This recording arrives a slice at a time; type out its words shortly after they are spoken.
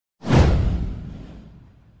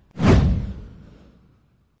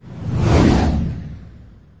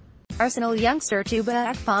Arsenal youngster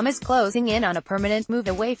Chuba Akpom is closing in on a permanent move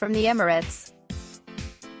away from the Emirates.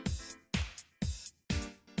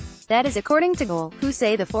 That is according to Goal, who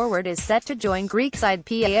say the forward is set to join Greek side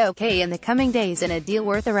PAOK in the coming days in a deal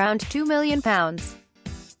worth around £2 million.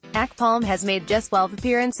 Akpom has made just 12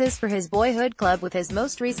 appearances for his boyhood club, with his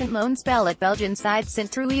most recent loan spell at Belgian side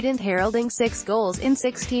Sint-Truiden heralding 6 goals in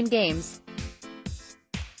 16 games.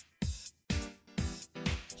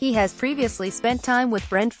 He has previously spent time with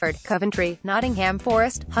Brentford, Coventry, Nottingham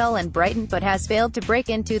Forest, Hull and Brighton, but has failed to break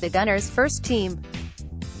into the Gunners' first team.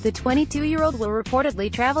 The 22-year-old will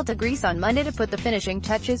reportedly travel to Greece on Monday to put the finishing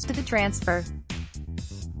touches to the transfer.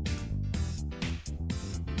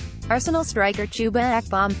 Arsenal striker Chuba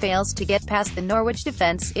Akpom fails to get past the Norwich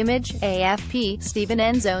defence. Image, AFP, Steven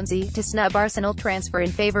Nzonzi, to snub Arsenal transfer in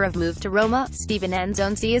favour of move to Roma. Steven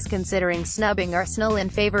Nzonzi is considering snubbing Arsenal in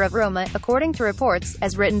favour of Roma, according to reports,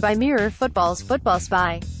 as written by Mirror Football's Football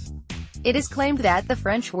Spy. It is claimed that the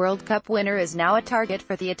French World Cup winner is now a target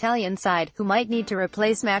for the Italian side, who might need to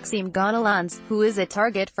replace Maxime Gonalons, who is a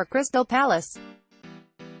target for Crystal Palace.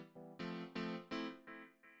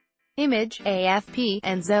 Image, AFP,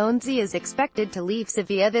 and Nzonzi is expected to leave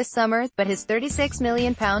Sevilla this summer, but his £36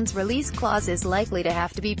 million release clause is likely to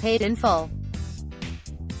have to be paid in full.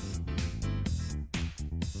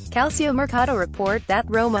 Calcio Mercato report that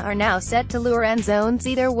Roma are now set to lure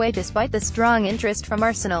Nzonzi their way despite the strong interest from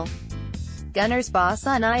Arsenal. Gunners boss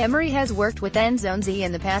Unai Emery has worked with Nzonzi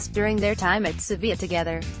in the past during their time at Sevilla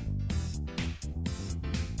together.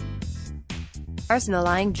 Arsenal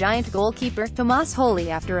eyeing giant goalkeeper Tomas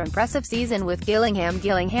Holy after impressive season with Gillingham.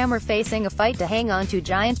 Gillingham are facing a fight to hang on to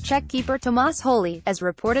giant Czech keeper Tomas Holy, as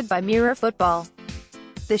reported by Mirror Football.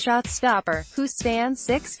 The shot stopper, who stands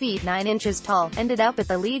 6 feet 9 inches tall, ended up at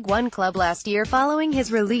the League One club last year following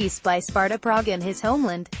his release by Sparta Prague in his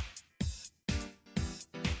homeland.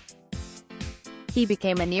 He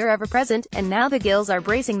became a near ever-present, and now the Gills are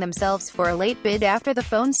bracing themselves for a late bid after the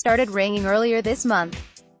phone started ringing earlier this month.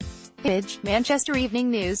 Image, Manchester Evening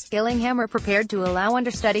News, Gillingham are prepared to allow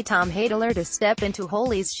understudy Tom Hadeler to step into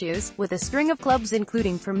Holy's shoes, with a string of clubs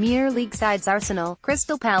including Premier League sides Arsenal,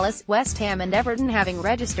 Crystal Palace, West Ham and Everton having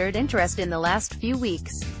registered interest in the last few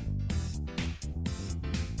weeks.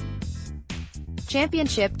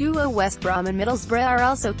 Championship duo West Brom and Middlesbrough are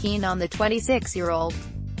also keen on the 26-year-old.